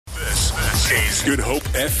is Good Hope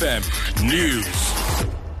FM News.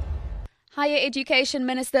 Higher Education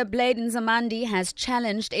Minister Blade Nzimande has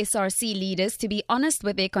challenged SRC leaders to be honest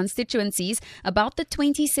with their constituencies about the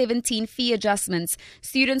 2017 fee adjustments.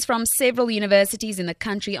 Students from several universities in the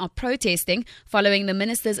country are protesting following the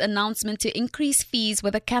minister's announcement to increase fees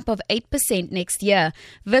with a cap of 8% next year.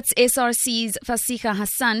 Wits SRC's Fasiha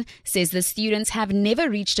Hassan says the students have never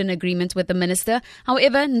reached an agreement with the minister.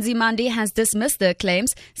 However, Nzimande has dismissed their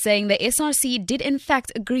claims, saying the SRC did in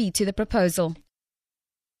fact agree to the proposal.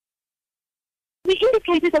 We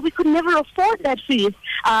indicated that we could never afford that fees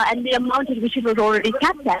and the amount at which it was already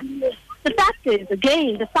capped at. The fact is,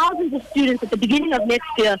 again, the thousands of students at the beginning of next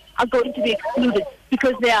year are going to be excluded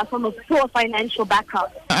because they are from a poor financial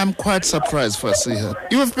background. I'm quite surprised, Fasiha.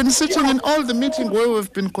 You have been sitting in all the meetings where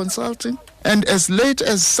we've been consulting, and as late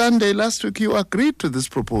as Sunday last week, you agreed to this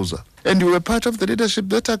proposal. And you were part of the leadership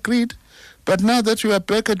that agreed. But now that you are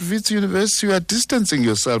back at Wits University, you are distancing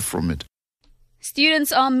yourself from it.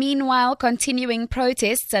 Students are meanwhile continuing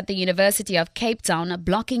protests at the University of Cape Town,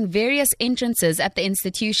 blocking various entrances at the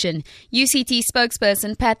institution. UCT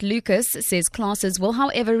spokesperson Pat Lucas says classes will,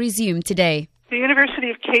 however, resume today. The University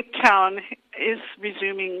of Cape Town is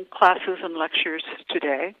resuming classes and lectures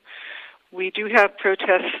today. We do have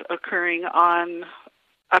protests occurring on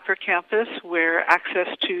upper campus where access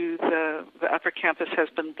to the upper campus has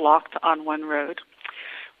been blocked on one road.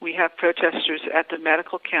 We have protesters at the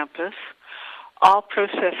medical campus. All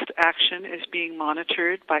protest action is being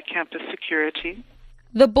monitored by campus security.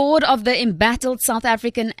 The board of the embattled South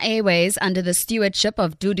African Airways under the stewardship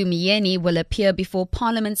of Dudu Myeni will appear before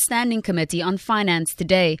Parliament's Standing Committee on Finance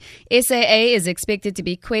today. SAA is expected to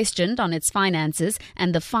be questioned on its finances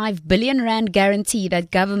and the 5 billion rand guarantee that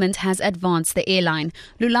government has advanced the airline.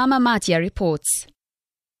 Lulama Matia reports.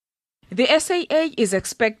 The SAA is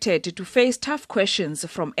expected to face tough questions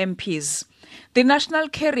from MPs. The National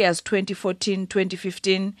Carrier's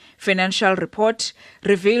 2014-2015 financial report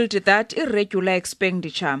revealed that irregular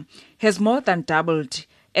expenditure has more than doubled,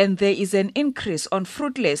 and there is an increase on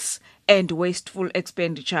fruitless and wasteful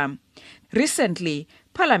expenditure. Recently,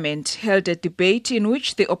 Parliament held a debate in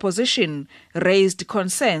which the opposition raised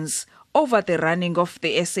concerns over the running of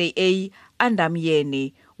the SAA under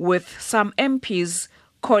Myeni, with some MPs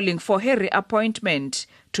calling for her reappointment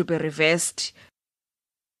to be reversed.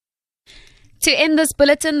 To end this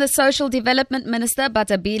bulletin, the Social Development Minister,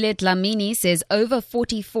 Batabile Dlamini, says over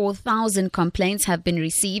 44,000 complaints have been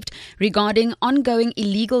received regarding ongoing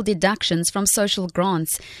illegal deductions from social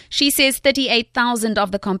grants. She says 38,000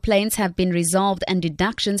 of the complaints have been resolved and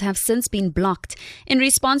deductions have since been blocked. In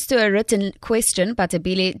response to a written question,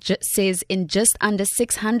 Batabile says in just under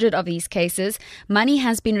 600 of these cases, money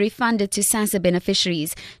has been refunded to SASSA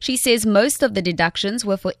beneficiaries. She says most of the deductions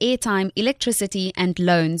were for airtime, electricity and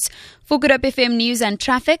loans. For Good Hope FM News and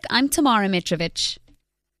Traffic, I'm Tamara Mitrovic.